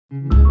I'm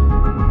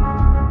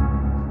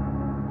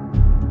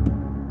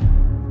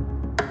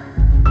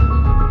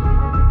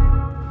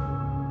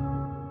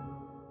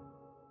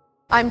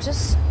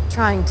just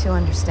trying to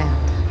understand.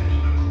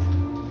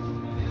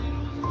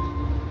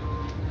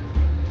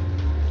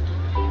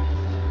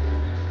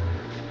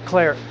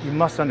 Claire, you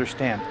must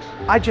understand.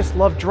 I just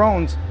love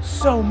drones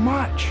so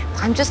much.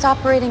 I'm just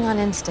operating on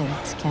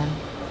instinct, Ken.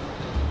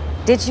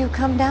 Did you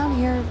come down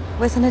here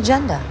with an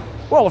agenda?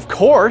 Well, of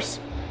course.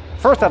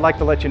 First, I'd like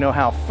to let you know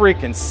how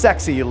freaking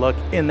sexy you look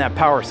in that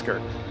power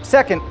skirt.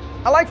 Second,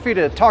 I'd like for you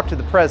to talk to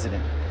the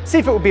president. See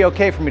if it would be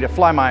okay for me to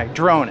fly my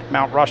drone at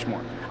Mount Rushmore.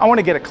 I want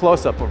to get a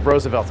close-up of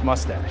Roosevelt's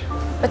mustache.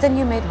 But then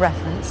you made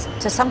reference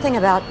to something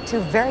about two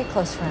very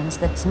close friends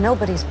that's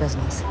nobody's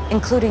business,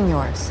 including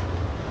yours.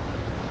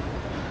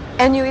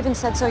 And you even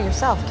said so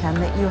yourself, Ken,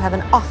 that you have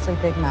an awfully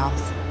big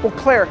mouth. Well,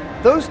 Claire,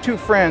 those two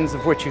friends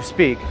of which you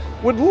speak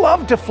would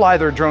love to fly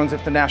their drones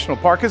at the national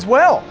park as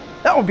well.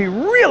 That would be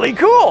really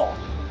cool.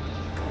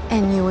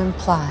 And you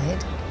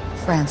implied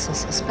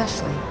Francis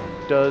especially.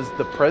 Does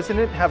the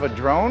president have a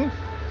drone?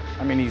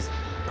 I mean, he's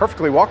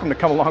perfectly welcome to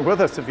come along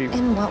with us if he...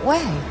 In what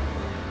way?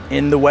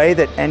 In the way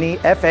that any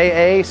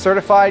FAA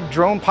certified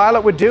drone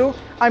pilot would do?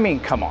 I mean,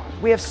 come on.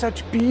 We have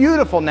such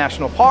beautiful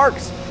national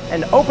parks,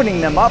 and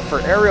opening them up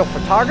for aerial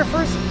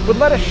photographers would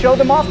let us show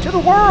them off to the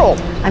world.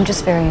 I'm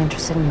just very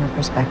interested in your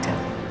perspective.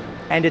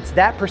 And it's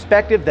that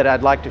perspective that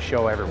I'd like to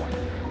show everyone.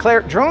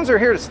 Claire, drones are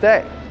here to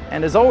stay.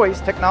 And as always,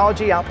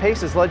 technology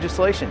outpaces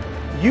legislation.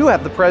 You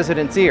have the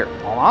president's ear.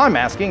 All I'm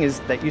asking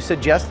is that you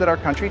suggest that our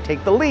country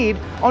take the lead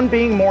on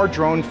being more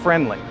drone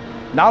friendly.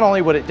 Not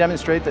only would it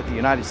demonstrate that the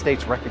United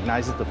States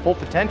recognizes the full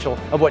potential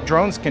of what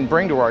drones can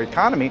bring to our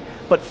economy,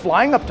 but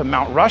flying up to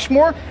Mount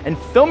Rushmore and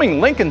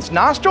filming Lincoln's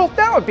nostril,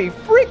 that would be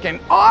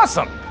freaking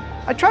awesome.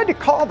 I tried to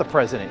call the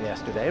president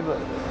yesterday, but...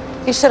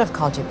 He should have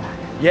called you back.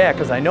 Yeah,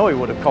 because I know he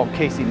would have called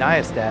Casey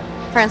Neistat.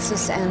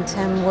 Francis and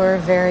Tim were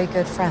very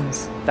good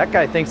friends. That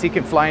guy thinks he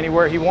can fly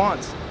anywhere he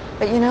wants.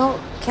 But you know,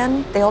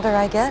 Ken, the older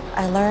I get,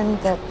 I learned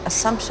that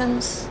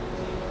assumptions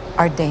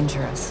are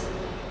dangerous.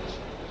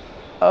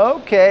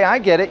 Okay, I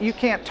get it. You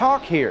can't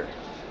talk here.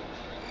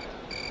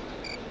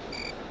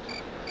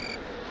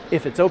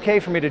 If it's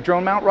okay for me to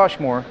drone Mount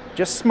Rushmore,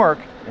 just smirk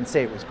and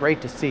say it was great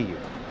to see you.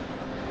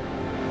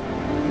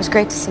 It was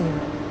great to see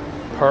you.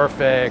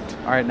 Perfect.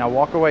 All right, now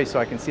walk away so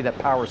I can see that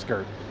power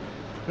skirt.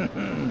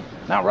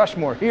 Mount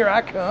Rushmore, here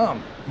I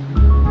come.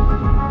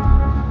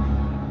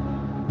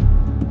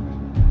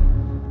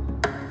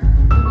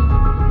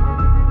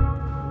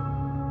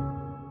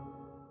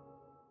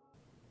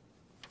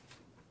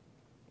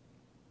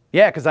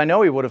 Yeah, because I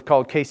know he would have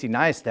called Casey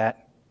Neistat.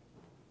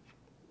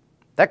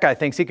 That guy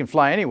thinks he can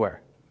fly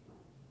anywhere.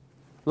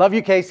 Love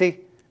you,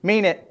 Casey.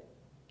 Mean it.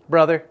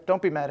 Brother,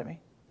 don't be mad at me.